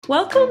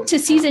Welcome to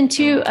season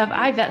 2 of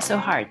I Vet So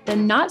Hard, the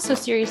not so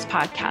serious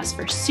podcast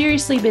for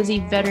seriously busy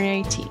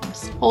veterinary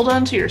teams. Hold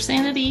on to your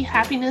sanity,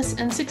 happiness,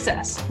 and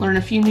success. Learn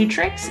a few new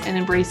tricks and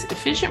embrace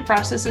efficient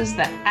processes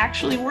that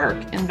actually work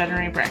in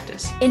veterinary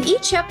practice. In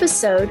each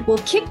episode, we'll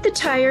kick the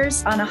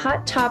tires on a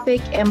hot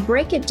topic and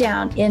break it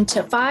down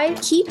into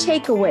 5 key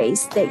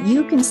takeaways that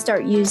you can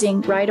start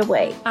using right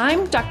away.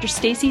 I'm Dr.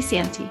 Stacy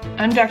Santee.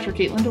 I'm Dr.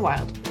 Caitlin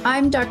DeWild.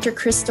 I'm Dr.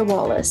 Krista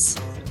Wallace.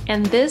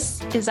 And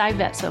this is I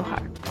Vet So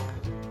Hard.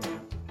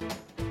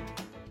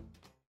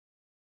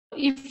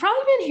 You've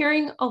probably been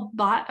hearing a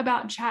lot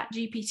about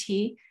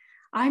ChatGPT.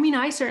 I mean,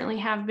 I certainly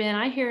have been.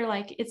 I hear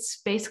like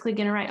it's basically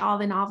going to write all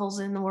the novels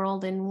in the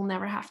world and we'll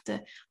never have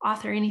to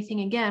author anything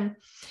again.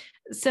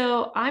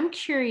 So I'm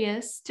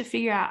curious to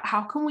figure out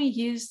how can we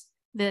use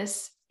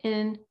this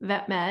in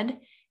vet med.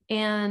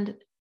 And,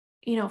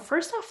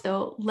 first off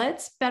though,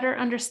 let's better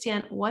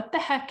understand what the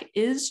heck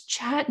is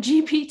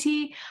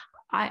ChatGPT.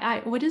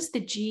 What does the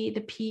G,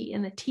 the P,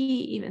 and the T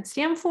even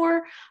stand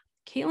for?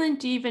 Caitlin,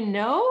 do you even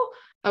know?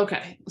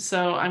 Okay,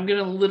 so I'm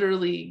going to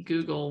literally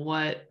Google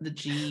what the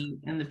G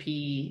and the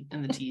P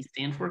and the T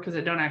stand for because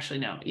I don't actually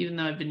know, even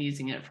though I've been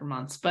using it for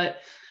months. But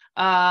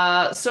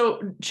so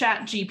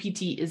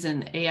ChatGPT is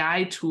an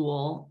AI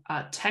tool.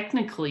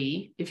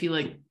 Technically, if you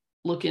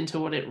look into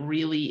what it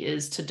really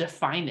is, to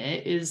define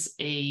it, is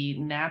a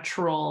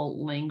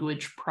natural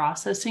language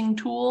processing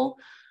tool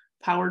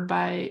powered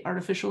by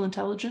artificial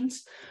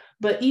intelligence.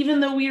 But even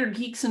though we are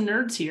geeks and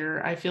nerds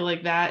here, I feel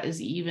like that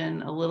is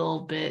even a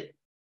little bit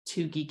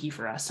too geeky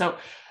for us. So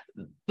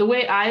the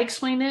way I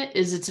explain it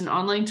is it's an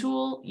online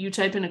tool. You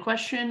type in a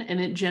question and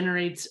it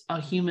generates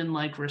a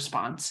human-like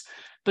response,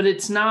 but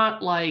it's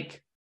not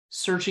like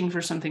searching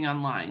for something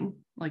online.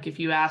 Like if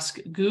you ask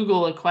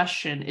Google a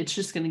question, it's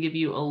just going to give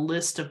you a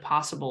list of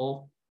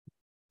possible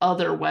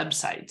other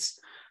websites.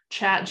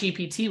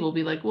 ChatGPT will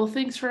be like, well,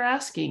 thanks for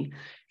asking.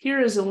 Here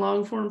is a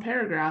long form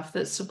paragraph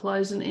that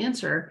supplies an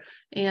answer.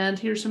 And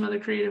here's some other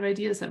creative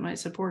ideas that might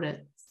support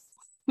it.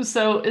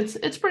 So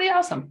it's pretty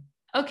awesome.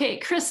 Okay,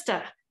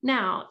 Krista,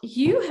 now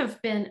you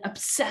have been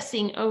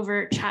obsessing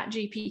over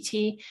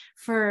ChatGPT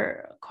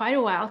for quite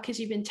a while because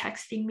you've been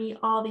texting me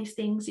all these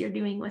things you're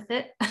doing with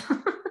it,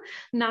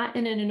 not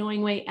in an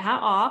annoying way at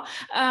all.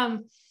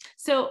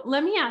 So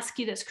let me ask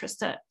you this,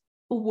 Krista.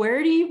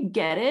 Where do you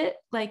get it?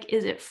 Like,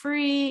 is it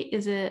free?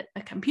 Is it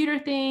a computer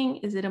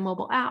thing? Is it a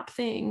mobile app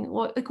thing?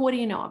 What do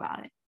you know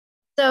about it?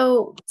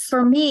 So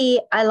for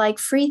me, I like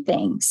free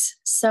things.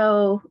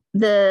 So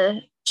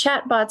the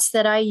chatbots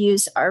that I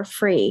use are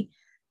free.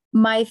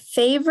 My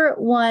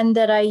favorite one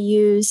that I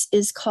use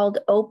is called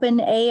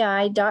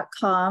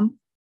openai.com.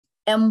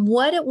 And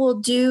what it will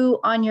do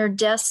on your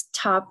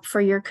desktop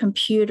for your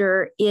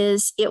computer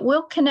is it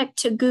will connect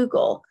to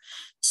Google.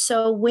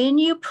 So when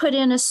you put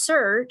in a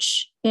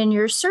search in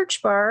your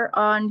search bar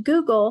on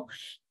Google,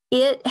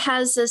 it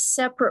has a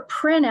separate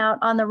printout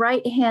on the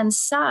right-hand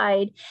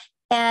side,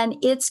 and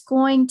it's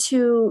going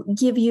to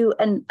give you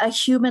a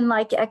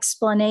human-like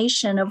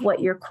explanation of what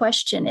your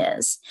question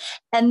is.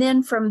 And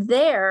then from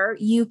there,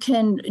 you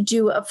can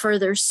do a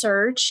further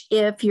search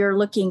if you're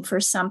looking for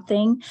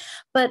something.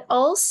 But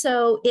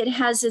also, it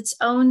has its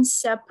own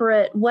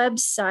separate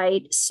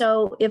website.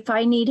 So if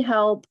I need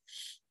help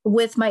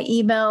with my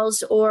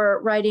emails or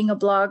writing a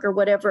blog or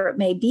whatever it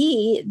may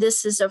be,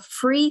 this is a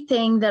free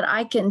thing that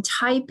I can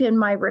type in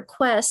my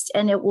request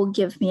and it will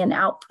give me an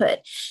output.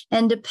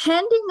 And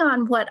depending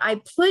on what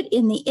I put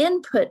in the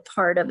input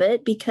part of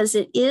it, because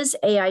it is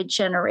AI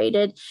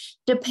generated,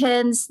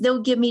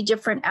 they'll give me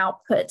different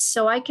outputs.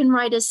 So I can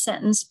write a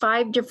sentence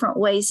 5 different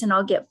ways and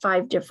I'll get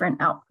 5 different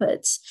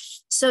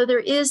outputs. So there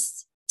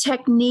is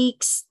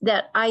techniques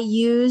that I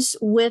use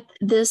with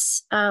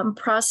this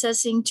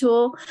processing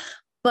tool,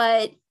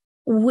 but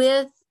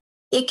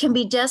it can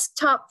be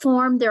desktop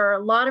form. There are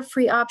a lot of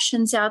free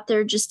options out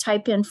there. Just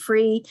type in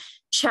free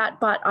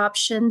chatbot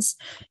options.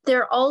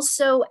 There are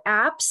also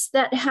apps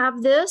that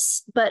have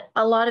this, but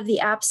a lot of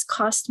the apps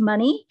cost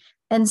money.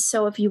 And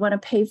so if you want to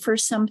pay for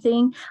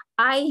something,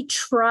 I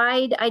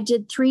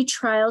did 3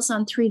 trials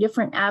on 3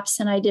 different apps,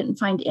 and I didn't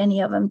find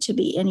any of them to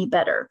be any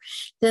better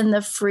than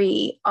the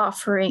free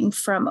offering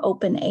from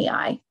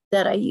OpenAI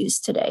that I use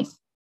today.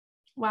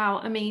 Wow,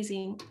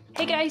 amazing.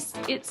 Hey guys,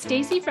 it's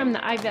Stacy from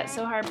the I Vet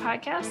So Hard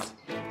podcast.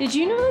 Did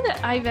you know that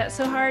I Vet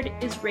So Hard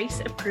is RACE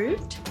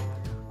approved?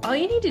 All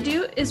you need to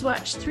do is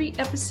watch 3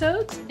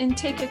 episodes and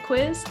take a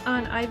quiz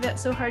on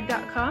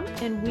ivetsohard.com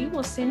and we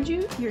will send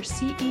you your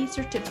CE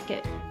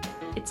certificate.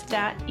 It's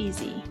that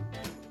easy.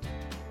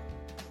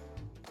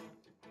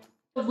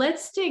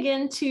 Let's dig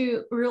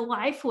into real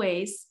life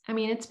ways. I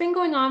mean, it's been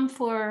going on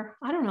for,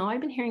 I don't know,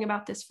 I've been hearing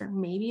about this for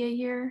maybe a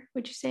year,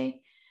 would you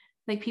say?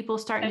 Like people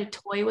starting to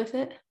toy with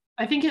it?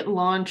 I think it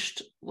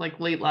launched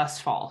like late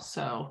last fall,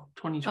 so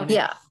 2020.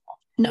 Yeah,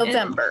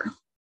 November.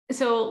 And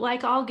so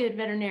like all good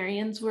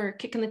veterinarians, we're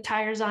kicking the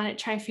tires on it,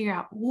 trying to figure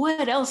out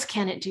what else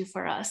can it do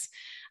for us.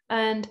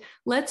 And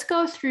let's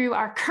go through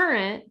our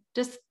current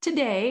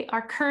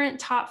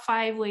top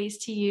 5 ways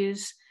to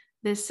use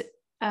this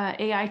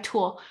AI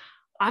tool.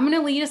 I'm going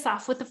to lead us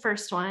off with the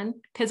first one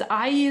because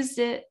I used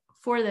it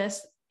for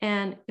this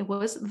and it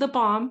was the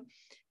bomb.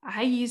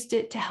 I used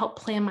it to help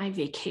plan my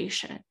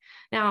vacation.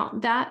 Now,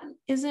 that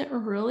isn't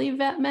really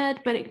vet med,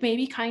 but it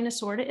maybe kind of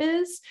sort of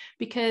is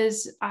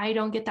because I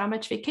don't get that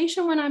much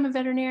vacation when I'm a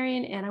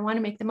veterinarian and I want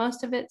to make the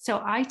most of it.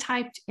 So I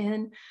typed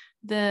in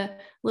the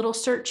little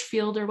search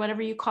field or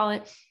whatever you call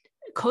it,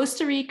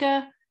 Costa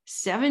Rica,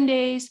 7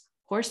 days,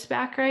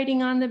 horseback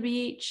riding on the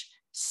beach,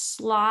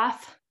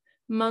 sloth,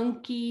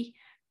 monkey,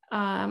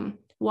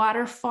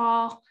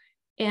 waterfall.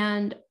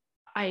 And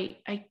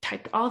I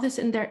typed all this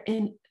in there,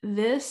 and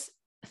this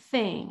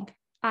thing,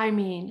 I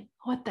mean,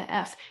 what the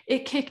F?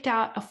 It kicked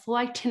out a full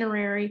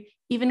itinerary,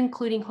 even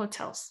including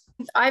hotels.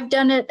 I've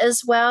done it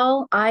as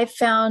well. I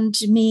found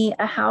me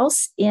a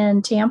house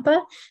in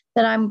Tampa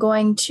that I'm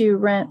going to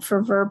rent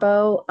for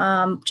Verbo.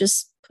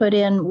 Just put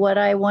in what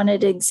I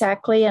wanted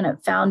exactly, and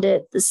it found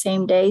it the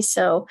same day.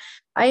 So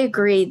I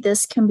agree.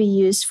 This can be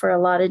used for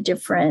a lot of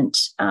different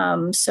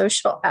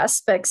social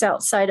aspects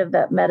outside of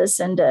vet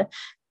medicine to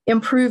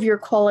improve your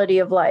quality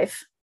of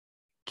life.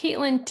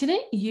 Caitlin,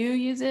 didn't you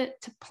use it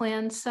to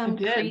plan some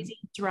crazy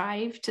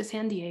drive to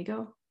San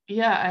Diego?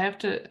 Yeah, I have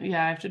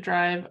to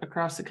drive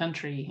across the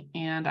country.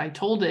 And I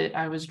told it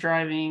I was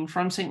driving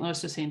from St.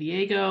 Louis to San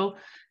Diego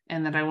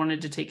and that I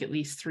wanted to take at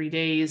least 3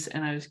 days.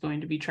 And I was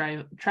going to be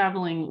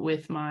traveling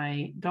with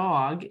my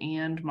dog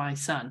and my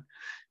son.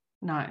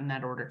 Not in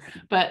that order,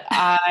 but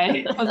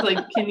I was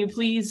like, can you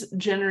please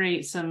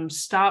generate some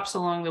stops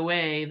along the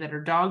way that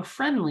are dog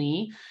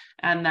friendly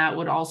and that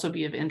would also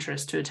be of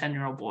interest to a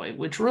 10-year-old boy,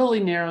 which really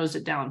narrows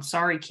it down.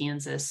 Sorry,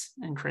 Kansas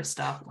and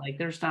Krista, like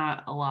there's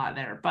not a lot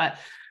there, but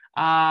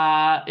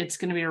it's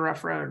going to be a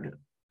rough road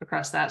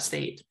across that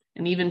state.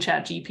 And even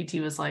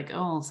ChatGPT was like,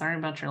 oh, sorry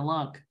about your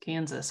luck,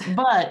 Kansas,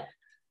 but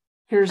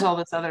here's all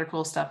this other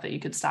cool stuff that you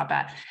could stop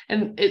at.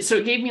 And so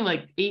it gave me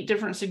like 8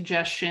 different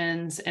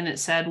suggestions, and it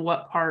said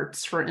what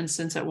parts, for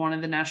instance, at one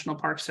of the national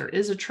parks, there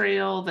is a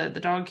trail that the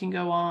dog can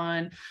go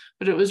on.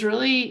 But it was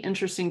really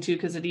interesting too,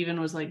 because it even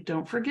was like,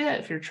 don't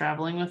forget, if you're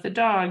traveling with a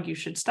dog, you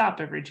should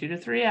stop every 2 to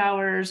 3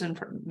 hours and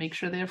make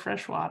sure they have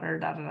fresh water,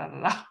 da, da, da,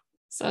 da, da.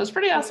 So it's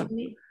pretty awesome.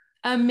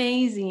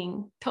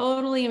 Amazing.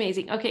 Totally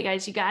amazing. Okay,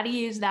 guys, you got to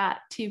use that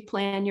to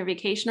plan your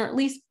vacation, or at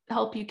least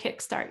help you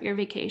kickstart your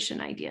vacation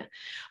idea.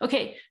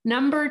 Okay,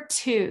 number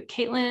 2,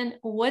 Caitlin,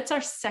 what's our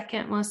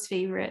second most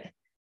favorite?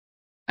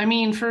 I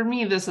mean, for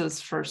me, this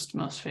is first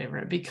most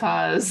favorite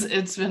because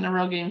it's been a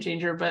real game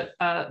changer, but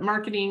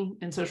marketing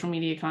and social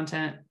media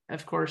content,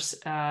 of course,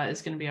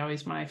 is going to be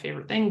always my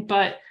favorite thing,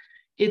 but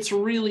it's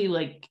really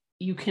like,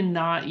 you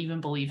cannot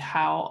even believe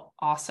how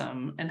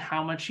awesome and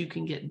how much you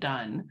can get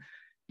done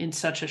in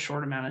such a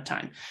short amount of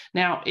time.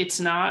 Now, it's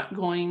not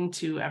going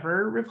to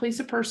ever replace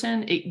a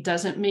person. It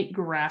doesn't make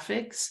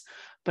graphics,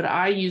 but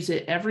I use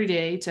it every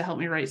day to help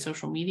me write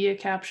social media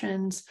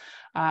captions.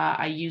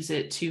 I use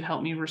it to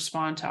help me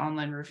respond to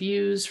online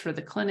reviews for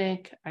the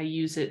clinic. I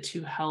use it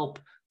to help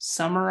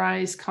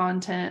summarize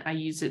content. I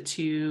use it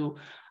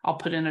I'll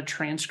put in a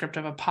transcript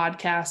of a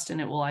podcast and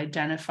it will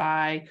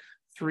identify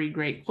 3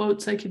 great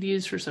quotes I could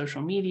use for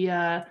social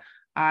media.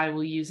 I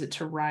will use it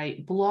to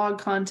write blog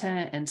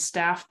content and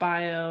staff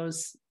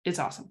bios. It's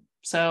awesome.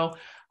 So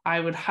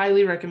I would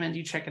highly recommend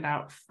you check it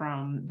out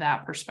from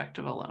that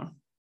perspective alone.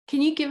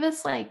 Can you give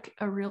us like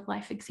a real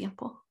life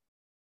example?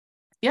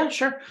 Yeah,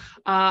 sure.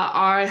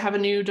 I have a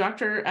new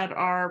doctor at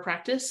our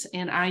practice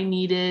and I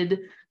needed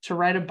to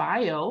write a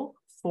bio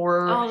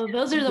for... Oh,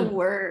 those are the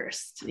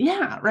worst.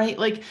 Yeah, right.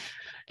 Like,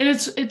 and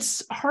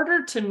it's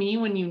harder to me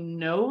when you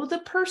know the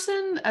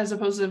person as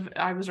opposed to if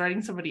I was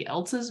writing somebody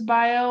else's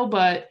bio,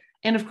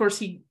 and of course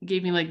he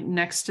gave me like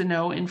next to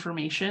no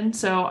information.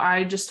 So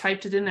I just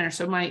typed it in there.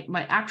 So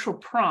my actual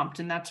prompt,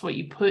 and that's what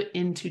you put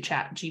into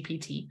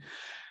ChatGPT.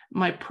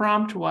 My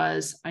prompt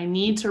was, I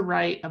need to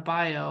write a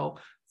bio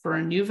for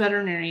a new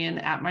veterinarian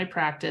at my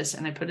practice.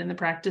 And I put in the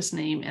practice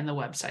name and the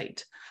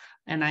website.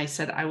 And I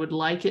said, I would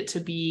like it to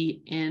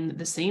be in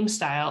the same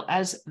style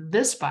as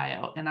this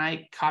bio. And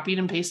I copied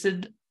and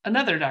pasted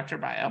another doctor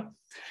bio.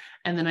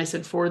 And then I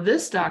said, for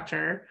this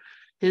doctor,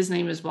 his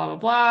name is blah, blah,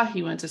 blah.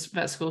 He went to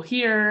vet school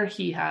here.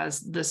 He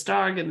has this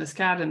dog and this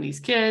cat and these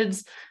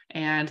kids.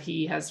 And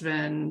he has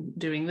been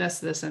doing this,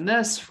 this, and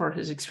this for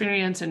his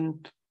experience.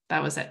 And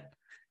that was it.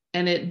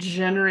 And it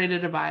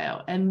generated a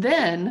bio. And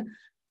then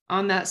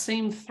on that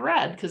same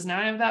thread, because now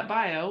I have that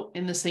bio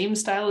in the same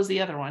style as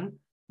the other one,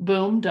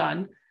 boom,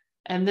 done.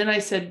 And then I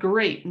said,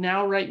 great,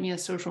 now write me a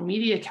social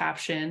media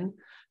caption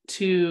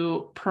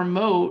to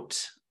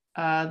promote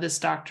this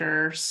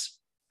doctor's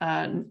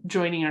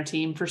joining our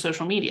team for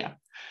social media.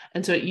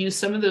 And so it used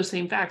some of those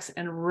same facts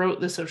and wrote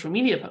the social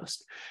media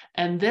post.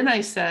 And then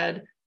I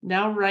said,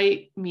 now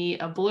write me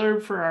a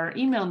blurb for our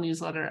email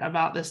newsletter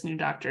about this new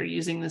doctor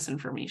using this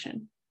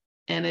information.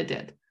 And it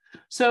did.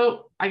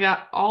 So I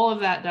got all of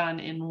that done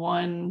in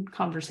one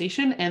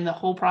conversation, and the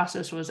whole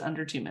process was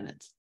under 2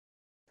 minutes.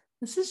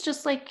 This is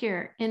just like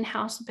your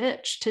in-house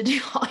bitch to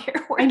do all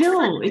your work. I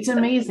know, it's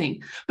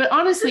amazing. But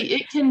honestly,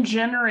 it can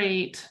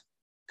generate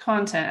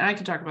content. And I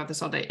could talk about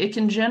this all day. It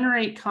can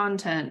generate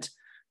content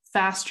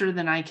faster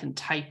than I can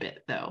type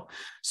it though.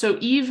 So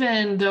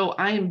even though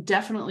I am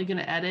definitely going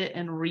to edit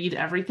and read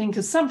everything,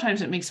 because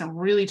sometimes it makes some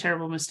really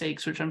terrible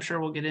mistakes, which I'm sure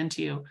we'll get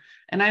into,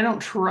 and I don't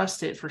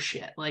trust it for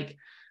shit, like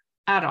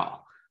at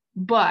all.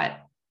 But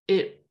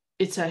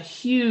it's a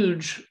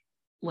huge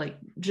like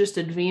just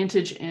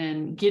advantage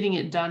in getting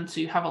it done.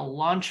 So you have a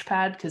launch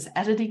pad, because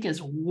editing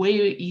is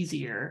way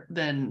easier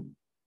than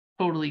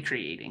totally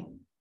creating.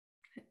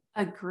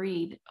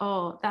 Agreed.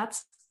 Oh,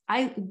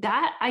 I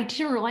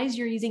didn't realize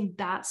you're using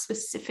that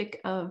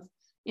specific of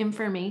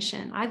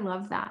information. I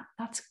love that.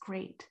 That's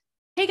great.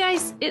 Hey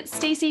guys, it's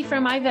Stacy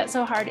from I Vet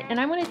So Hard, and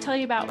I want to tell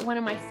you about one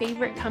of my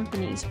favorite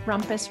companies,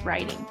 Rumpus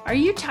Writing. Are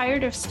you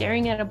tired of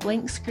staring at a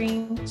blank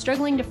screen,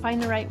 struggling to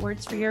find the right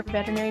words for your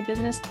veterinary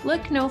business?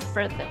 Look no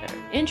further.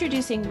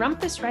 Introducing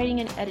Rumpus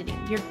Writing and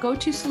Editing, your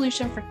go-to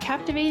solution for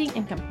captivating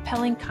and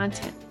compelling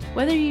content.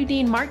 Whether you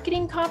need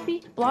marketing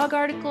copy, blog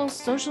articles,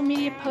 social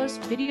media posts,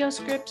 video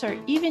scripts, or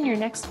even your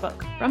next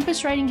book,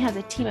 Rumpus Writing has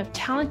a team of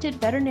talented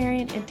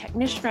veterinarian and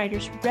technician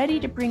writers ready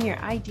to bring your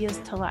ideas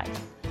to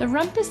life. The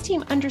Rumpus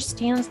team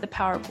understands the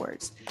power of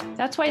words.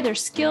 That's why their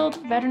skilled,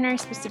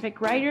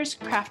 veterinary-specific writers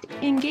craft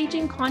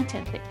engaging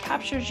content that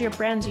captures your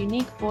brand's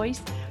unique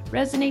voice,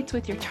 resonates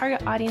with your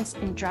target audience,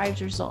 and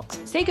drives results.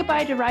 Say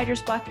goodbye to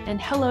writer's block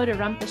and hello to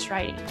Rumpus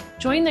Writing.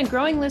 Join the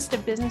growing list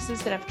of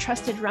businesses that have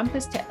trusted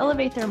Rumpus to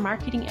elevate their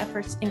marketing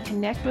efforts and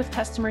connect with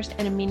customers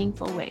in a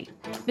meaningful way.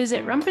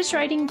 Visit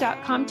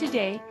rumpuswriting.com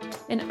today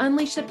and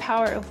unleash the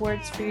power of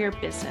words for your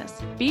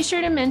business. Be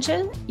sure to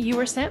mention you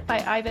were sent by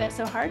I Vet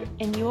So Hard,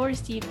 and you will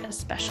receive a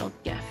special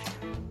gift.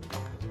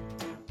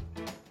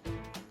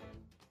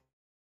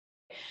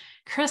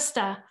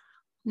 Krista,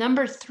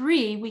 number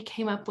 3, we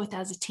came up with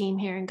as a team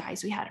here, and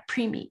guys, we had a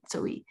pre-meet.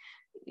 So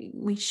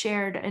we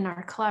shared in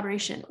our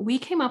collaboration, we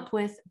came up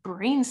with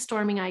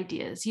brainstorming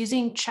ideas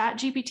using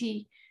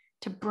ChatGPT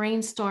to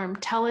brainstorm.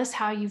 Tell us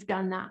how you've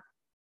done that.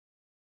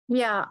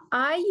 Yeah,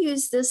 I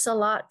use this a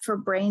lot for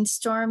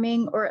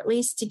brainstorming, or at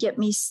least to get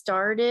me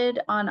started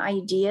on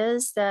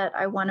ideas that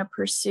I want to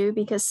pursue,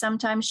 because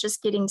sometimes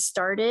just getting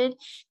started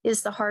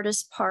is the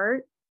hardest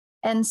part.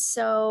 And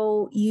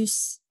so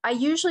I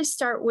usually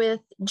start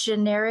with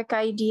generic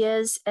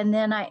ideas, and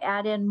then I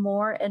add in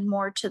more and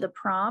more to the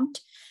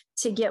prompt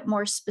to get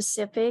more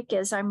specific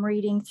as I'm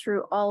reading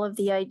through all of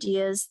the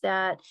ideas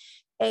that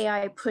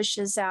AI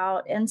pushes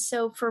out. And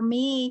so for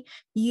me,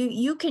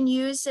 you can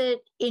use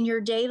it in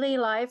your daily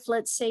life.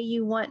 Let's say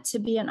you want to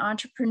be an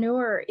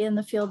entrepreneur in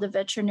the field of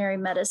veterinary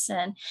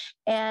medicine,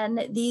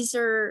 and these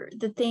are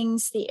the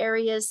things, the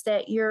areas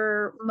that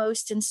you're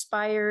most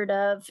inspired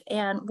of,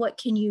 and what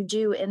can you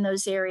do in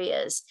those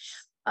areas?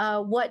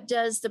 What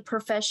does the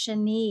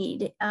profession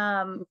need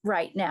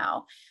right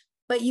now?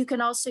 But you can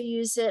also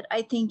use it,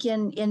 I think,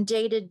 in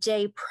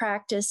day-to-day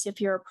practice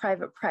if you're a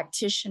private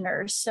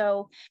practitioner.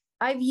 So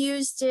I've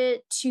used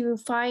it to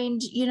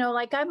find,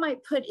 like I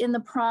might put in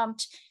the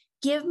prompt,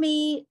 give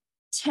me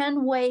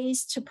 10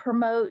 ways to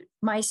promote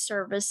my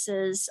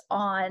services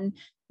on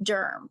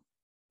derm,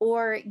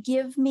 or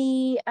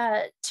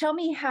tell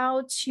me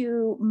how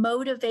to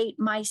motivate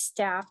my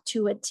staff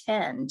to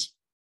attend,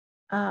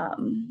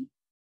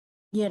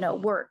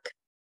 work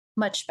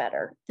much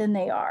better than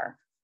they are.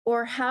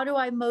 Or how do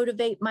I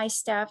motivate my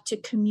staff to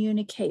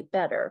communicate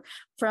better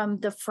from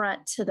the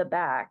front to the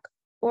back?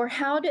 Or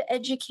how to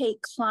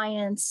educate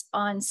clients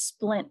on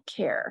splint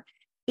care,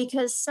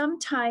 because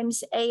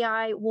sometimes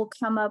AI will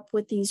come up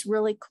with these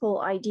really cool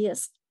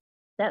ideas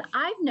that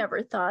I've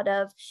never thought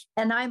of,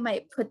 and I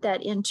might put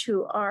that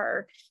into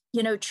our,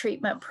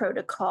 treatment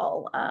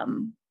protocol.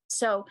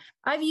 So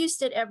I've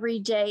used it every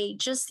day.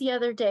 Just the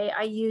other day,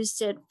 I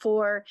used it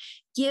for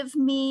give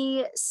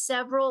me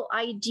several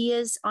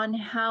ideas on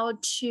how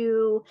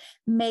to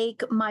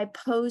make my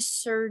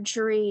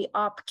post-surgery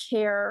op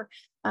care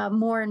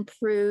more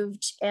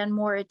improved and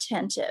more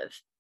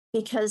attentive,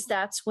 because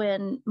that's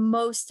when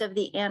most of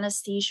the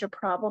anesthesia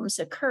problems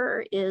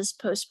occur, is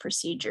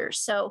post-procedure.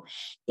 So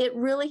it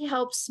really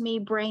helps me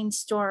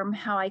brainstorm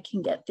how I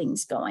can get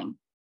things going.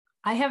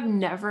 I have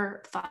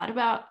never thought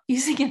about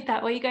using it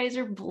that way. You guys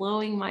are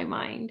blowing my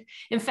mind.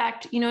 In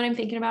fact, you know what I'm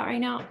thinking about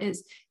right now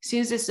is, as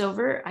soon as this is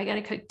over, I got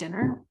to cook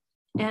dinner,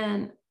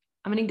 and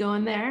I'm going to go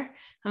in there.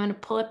 I'm going to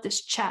pull up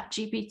this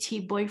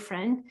ChatGPT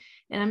boyfriend,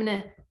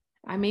 and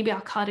maybe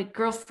I'll call it a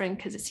girlfriend,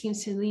 because it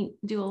seems to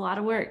do a lot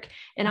of work.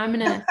 And I'm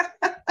going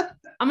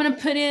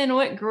to put in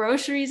what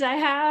groceries I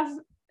have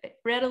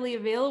readily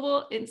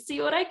available and see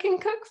what I can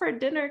cook for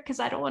dinner, because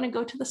I don't want to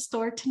go to the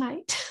store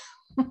tonight.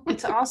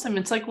 It's awesome.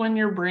 It's like when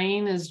your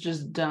brain is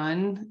just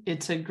done,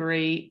 it's a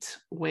great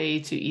way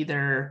to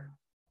either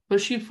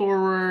push you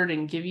forward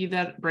and give you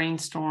that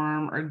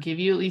brainstorm, or give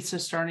you at least a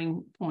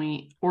starting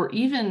point. Or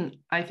even,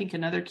 I think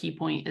another key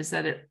point is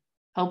that it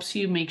helps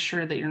you make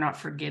sure that you're not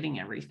forgetting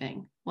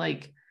everything.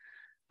 Like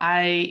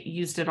I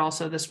used it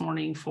also this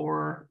morning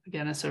for,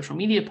 again, a social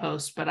media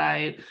post, but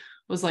I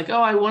was like,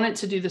 oh, I want it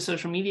to do the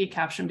social media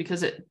caption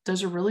because it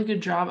does a really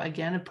good job,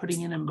 again, of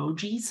putting in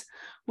emojis,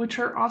 which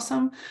are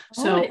awesome.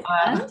 So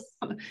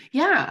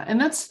yeah,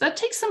 and that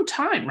takes some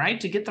time,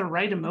 right, to get the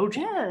right emoji.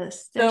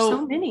 Yes, there's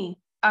so many.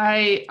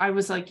 I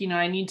was like,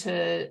 I need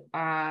to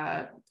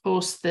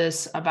post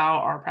this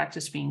about our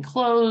practice being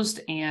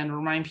closed and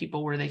remind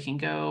people where they can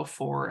go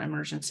for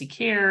emergency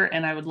care.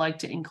 And I would like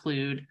to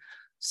include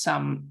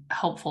some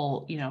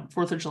helpful,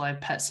 4th of July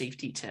pet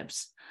safety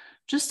tips,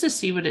 just to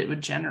see what it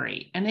would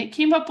generate. And it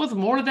came up with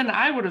more than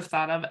I would have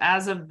thought of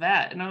as a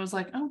vet. And I was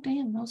like, oh,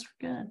 damn, those are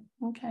good.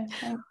 Okay,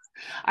 thanks.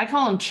 I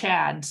call him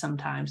Chad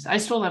sometimes. I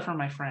stole that from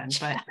my friend,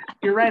 but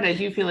you're right. I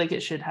do feel like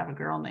it should have a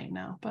girl name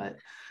now, but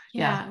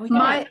yeah.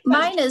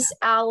 Mine is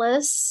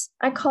Alice.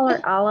 I call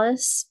her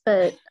Alice,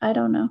 but I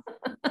don't know.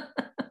 All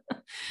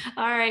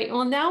right.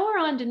 Well, now we're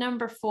on to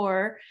number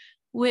 4,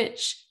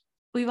 which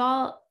we've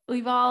all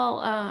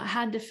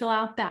had to fill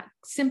out that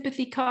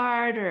sympathy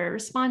card or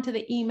respond to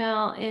the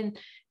email. And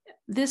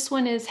this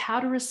one is how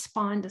to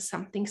respond to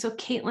something. So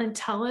Caitlin,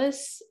 tell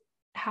us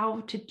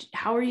how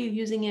are you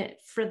using it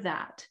for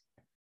that?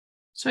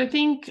 So I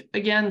think,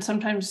 again,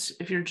 sometimes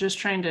if you're just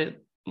trying to,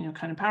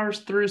 kind of power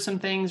through some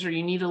things, or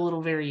you need a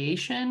little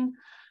variation,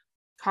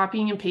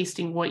 copying and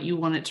pasting what you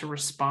want it to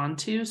respond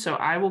to. So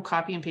I will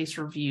copy and paste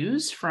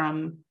reviews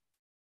from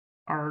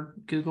our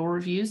Google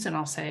reviews, and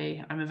I'll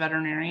say, I'm a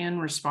veterinarian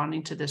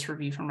responding to this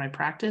review from my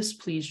practice.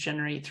 Please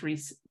generate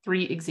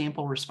three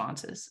example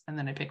responses. And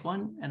then I pick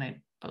one and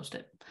I post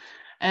it.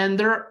 And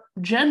they're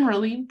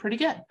generally pretty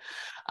good.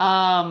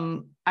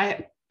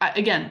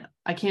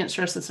 I can't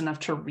stress this enough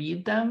to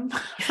read them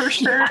for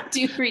sure. Yeah,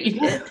 do read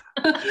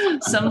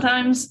it.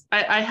 Sometimes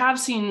I have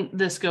seen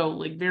this go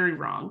like very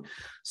wrong.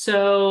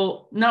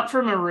 So not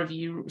from a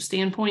review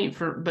standpoint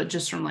but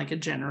just from like a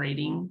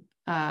generating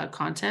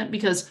content,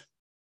 because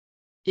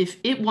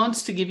if it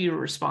wants to give you a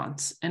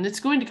response, and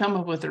it's going to come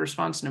up with a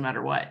response no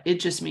matter what,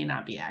 it just may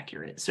not be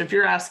accurate. So if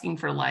you're asking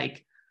for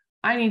like,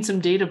 I need some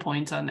data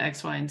points on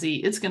X, Y, and Z,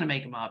 it's going to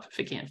make them up if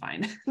it can't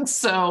find it.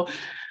 So,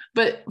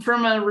 but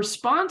from a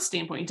response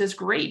standpoint, it does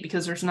great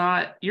because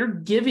you're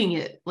giving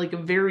it like a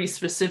very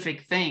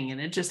specific thing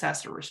and it just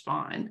has to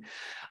respond,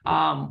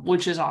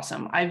 which is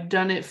awesome. I've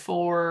done it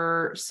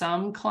for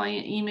some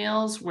client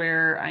emails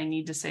where I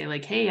need to say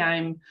like, hey,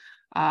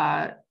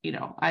 I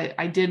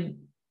did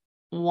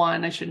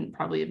one, I shouldn't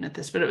probably admit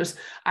this, but it was,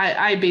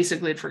 I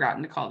basically had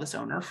forgotten to call this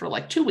owner for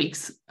like 2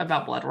 weeks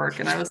about blood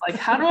work. And I was like,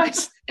 how do I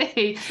say,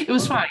 it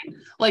was fine.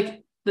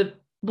 Like the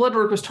blood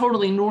work was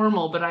totally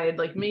normal, but I had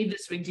like made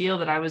this big deal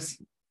that I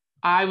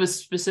was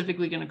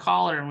specifically going to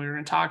call her and we were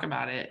going to talk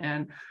about it.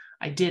 And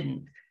I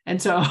didn't.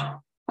 And so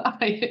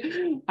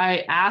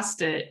I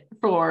asked it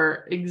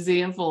for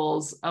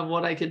examples of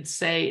what I could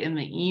say in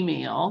the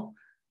email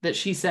that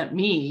she sent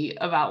me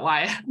about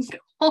why I hadn't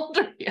called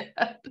her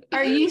yet.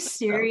 Are you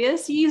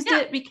serious? You used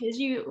it because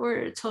you were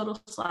a total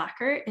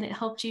slacker and it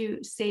helped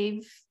you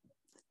save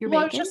your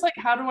bacon? It's just like,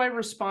 how do I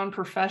respond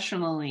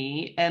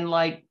professionally and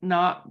like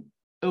not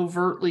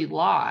overtly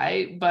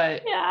lie,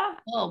 but a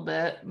little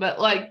bit, but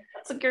like,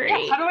 that's great.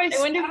 How do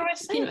I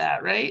say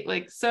that? Right?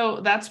 Like,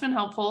 so that's been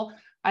helpful.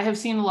 I have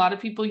seen a lot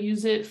of people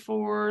use it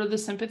for the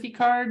sympathy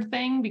card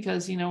thing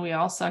because, we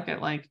all suck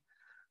at like,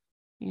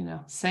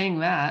 saying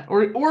that,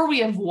 or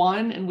we have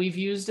one and we've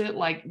used it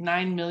like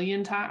 9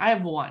 million times. I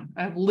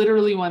have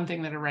literally one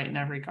thing that I write in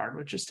every card,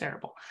 which is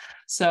terrible.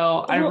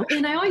 So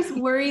and I always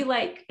worry,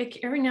 like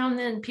every now and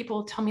then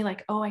people tell me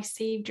like, oh, I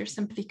saved your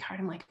sympathy card.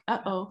 I'm like,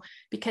 uh-oh,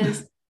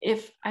 because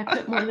if I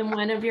put more than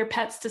one of your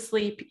pets to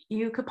sleep,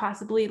 you could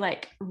possibly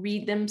like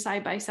read them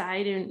side by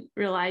side and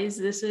realize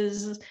this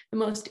is the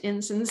most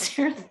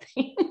insincere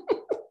thing.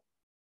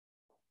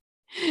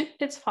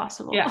 It's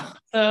possible. Yeah.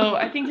 So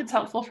I think it's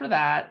helpful for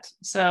that.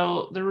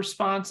 So the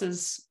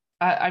responses,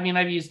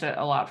 I've used it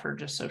a lot for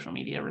just social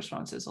media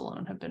responses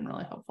alone have been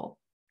really helpful.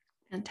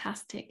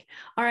 Fantastic.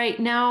 All right.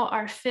 Now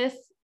our 5th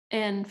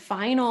and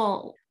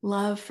final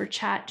love for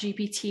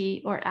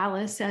ChatGPT, or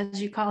Alice,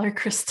 as you call her,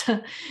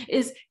 Krista,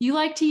 is you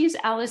like to use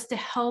Alice to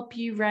help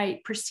you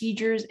write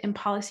procedures and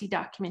policy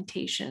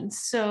documentation.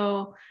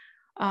 So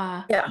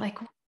like,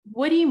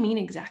 what do you mean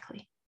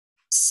exactly?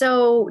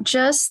 So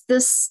just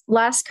this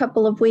last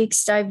couple of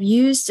weeks, I've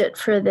used it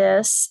for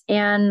this,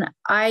 and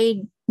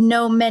I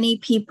know many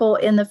people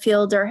in the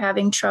field are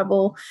having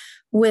trouble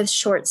with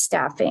short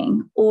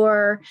staffing,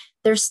 or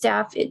their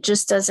staff, it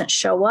just doesn't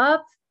show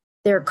up.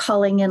 They're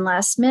calling in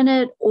last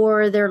minute,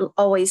 or they're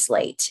always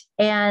late.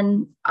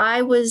 And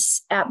I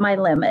was at my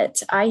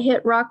limit. I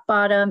hit rock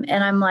bottom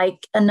and I'm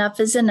like, enough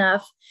is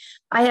enough.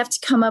 I have to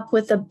come up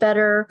with a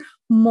better,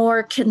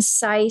 more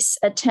concise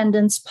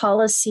attendance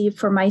policy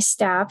for my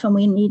staff, and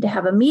we need to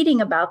have a meeting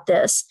about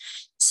this.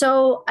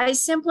 So I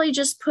simply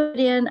just put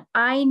in,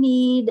 I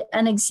need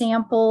an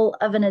example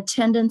of an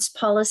attendance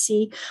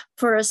policy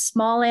for a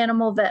small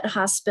animal vet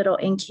hospital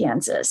in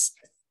Kansas.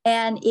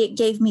 And it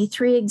gave me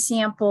 3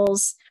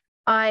 examples.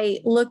 I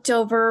looked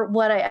over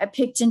what I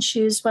picked and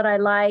choose what I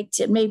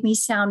liked. It made me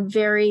sound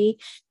very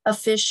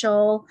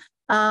official.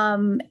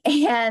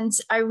 And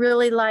I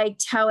really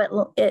liked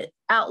how it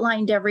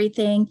outlined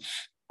everything.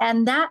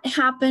 And that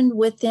happened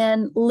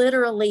within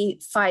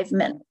literally 5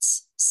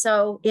 minutes.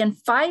 So in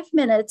 5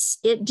 minutes,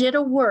 it did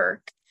a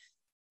work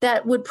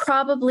that would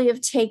probably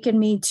have taken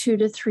me 2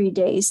 to 3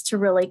 days to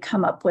really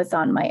come up with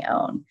on my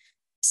own.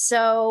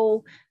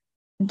 So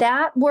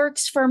that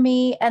works for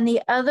me. And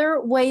the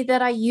other way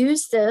that I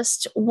used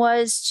this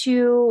was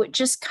to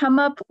just come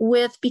up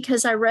with,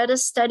 because I read a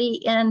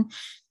study in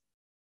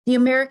the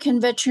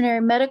American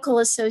Veterinary Medical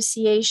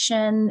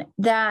Association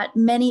that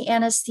many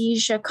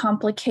anesthesia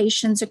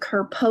complications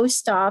occur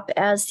post-op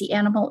as the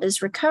animal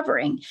is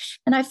recovering.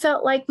 And I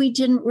felt like we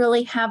didn't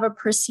really have a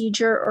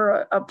procedure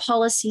or a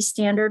policy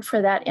standard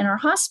for that in our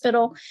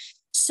hospital.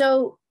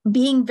 So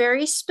being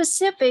very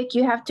specific,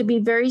 you have to be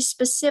very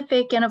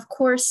specific. And of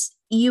course,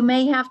 you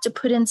may have to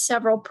put in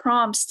several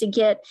prompts to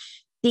get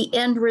the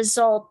end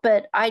result.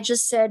 But I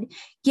just said,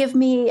 give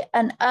me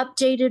an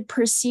updated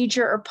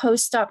procedure or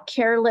post-op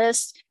care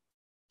list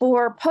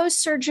for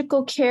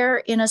post-surgical care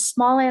in a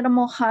small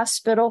animal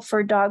hospital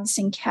for dogs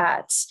and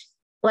cats.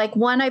 Like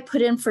one I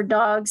put in for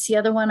dogs, the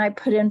other one I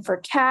put in for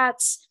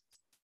cats.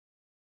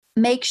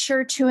 Make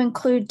sure to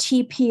include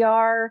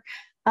TPR,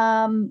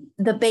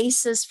 the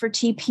basis for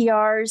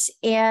TPRs,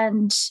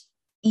 and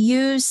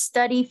use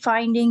study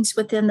findings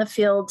within the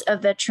field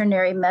of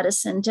veterinary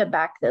medicine to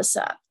back this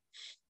up.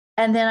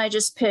 And then I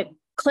just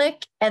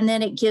click, and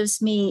then it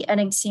gives me an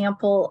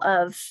example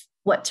of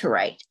what to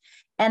write.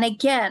 And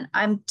again,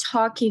 I'm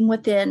talking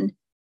within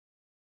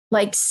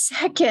like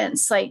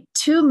seconds, like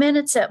 2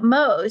 minutes at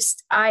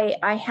most, I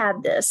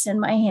had this in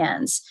my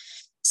hands.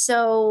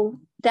 So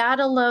that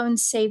alone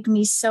saved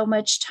me so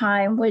much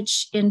time,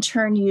 which in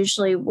turn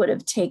usually would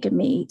have taken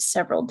me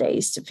several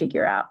days to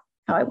figure out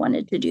how I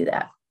wanted to do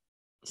that.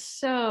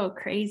 So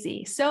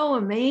crazy. So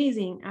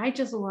amazing. I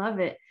just love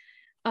it.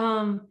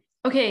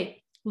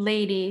 Okay,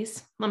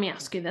 ladies, let me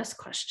ask you this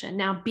question.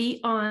 Now,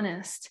 be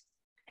honest.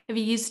 Have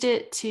you used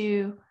it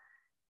to,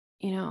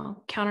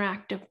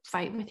 counteract a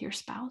fight with your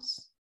spouse?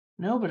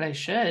 No, but I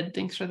should.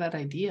 Thanks for that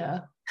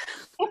idea.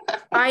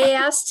 I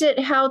asked it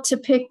how to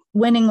pick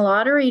winning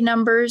lottery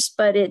numbers,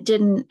 but it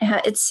didn't.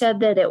 It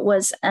said that it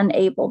was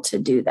unable to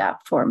do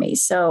that for me.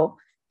 So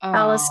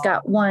Alice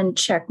got 1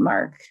 check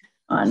mark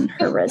on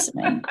her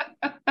resume.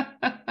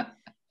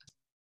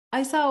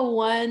 I saw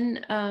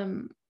one,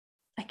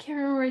 I can't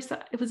remember where I saw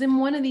it. Was in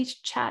one of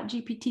these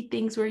ChatGPT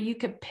things where you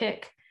could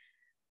pick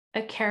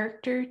a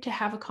character to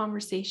have a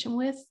conversation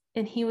with,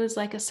 and he was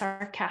like a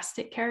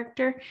sarcastic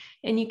character,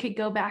 and you could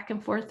go back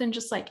and forth and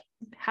just like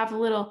have a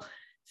little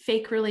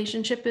fake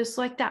relationship. It's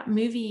like that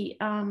movie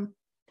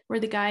where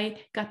the guy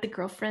got the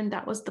girlfriend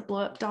that was the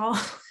blow-up doll.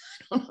 I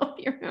don't know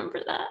if you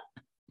remember that.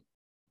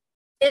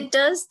 It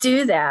does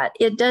do that.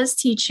 It does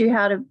teach you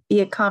how to be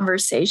a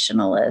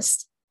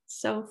conversationalist.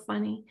 So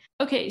funny.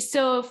 Okay,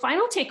 so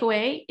final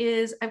takeaway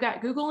is I've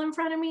got Google in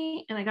front of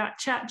me and I got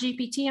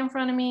ChatGPT in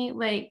front of me.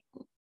 Like,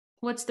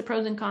 what's the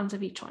pros and cons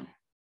of each one?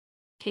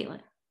 Caitlin.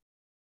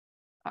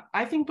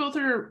 I think both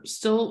are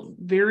still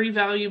very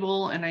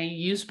valuable, and I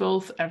use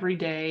both every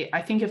day.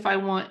 I think if I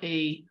want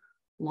a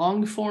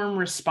long form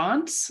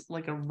response,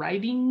 like a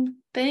writing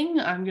thing,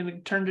 I'm going to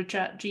turn to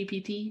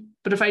ChatGPT.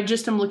 But if I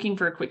just am looking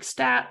for a quick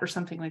stat or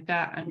something like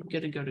that, I'm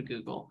going to go to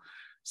Google.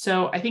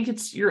 So I think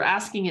you're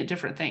asking it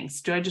different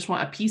things. Do I just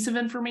want a piece of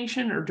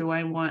information, or do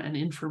I want an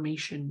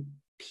information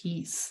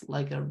piece,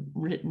 like a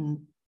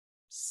written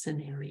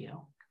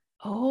scenario?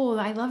 Oh,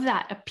 I love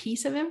that. A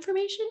piece of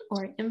information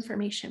or an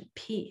information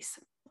piece.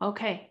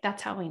 Okay,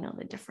 that's how we know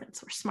the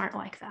difference. We're smart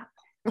like that.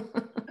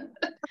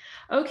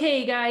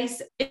 Okay,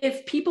 guys,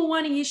 if people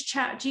want to use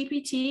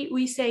ChatGPT,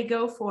 we say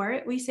go for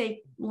it. We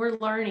say we're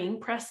learning,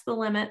 press the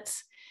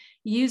limits,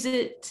 use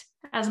it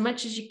as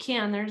much as you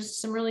can. There's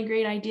some really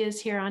great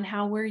ideas here on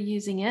how we're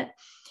using it.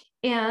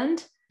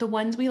 And the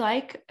ones we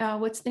like,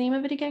 what's the name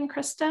of it again,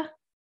 Krista?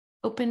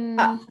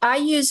 I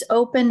use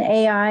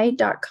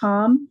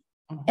openai.com.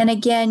 And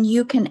again,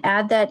 you can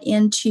add that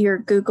into your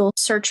Google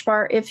search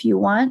bar if you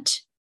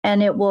want.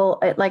 And it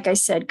will, like I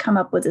said, come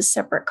up with a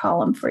separate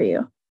column for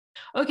you.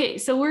 Okay,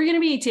 so we're going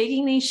to be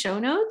taking these show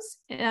notes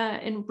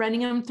and running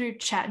them through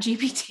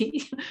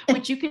ChatGPT,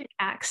 which you can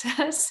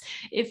access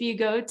if you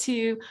go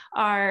to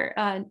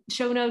our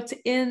show notes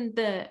in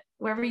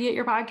wherever you get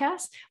your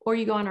podcast, or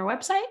you go on our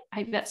website,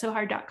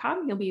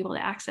 ivetsohard.com. You'll be able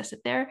to access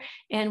it there,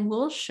 and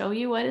we'll show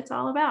you what it's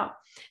all about.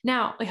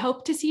 Now, I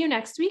hope to see you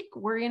next week.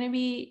 We're going to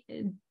be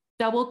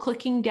double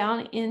clicking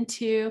down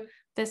into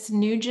this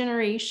new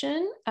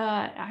generation.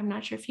 I'm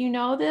not sure if you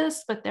know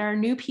this, but there are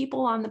new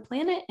people on the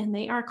planet, and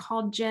they are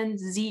called Gen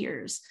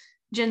Zers.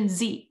 Gen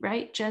Z,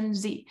 right? Gen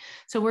Z.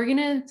 So we're going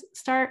to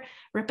start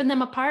ripping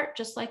them apart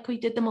just like we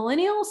did the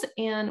millennials,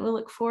 and we'll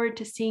look forward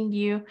to seeing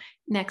you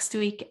next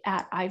week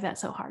at iVet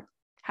So Hard.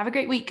 Have a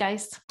great week,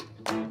 guys.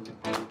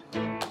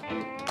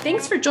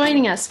 Thanks for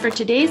joining us for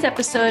today's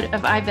episode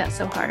of I Vet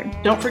So Hard.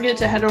 Don't forget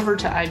to head over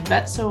to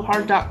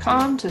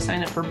ivetsohard.com to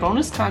sign up for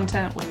bonus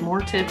content with more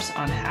tips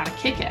on how to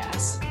kick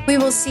ass. We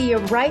will see you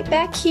right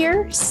back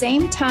here,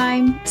 same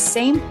time,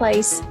 same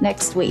place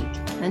next week.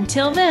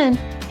 Until then,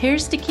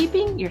 here's to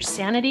keeping your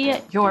sanity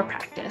at your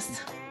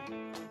practice.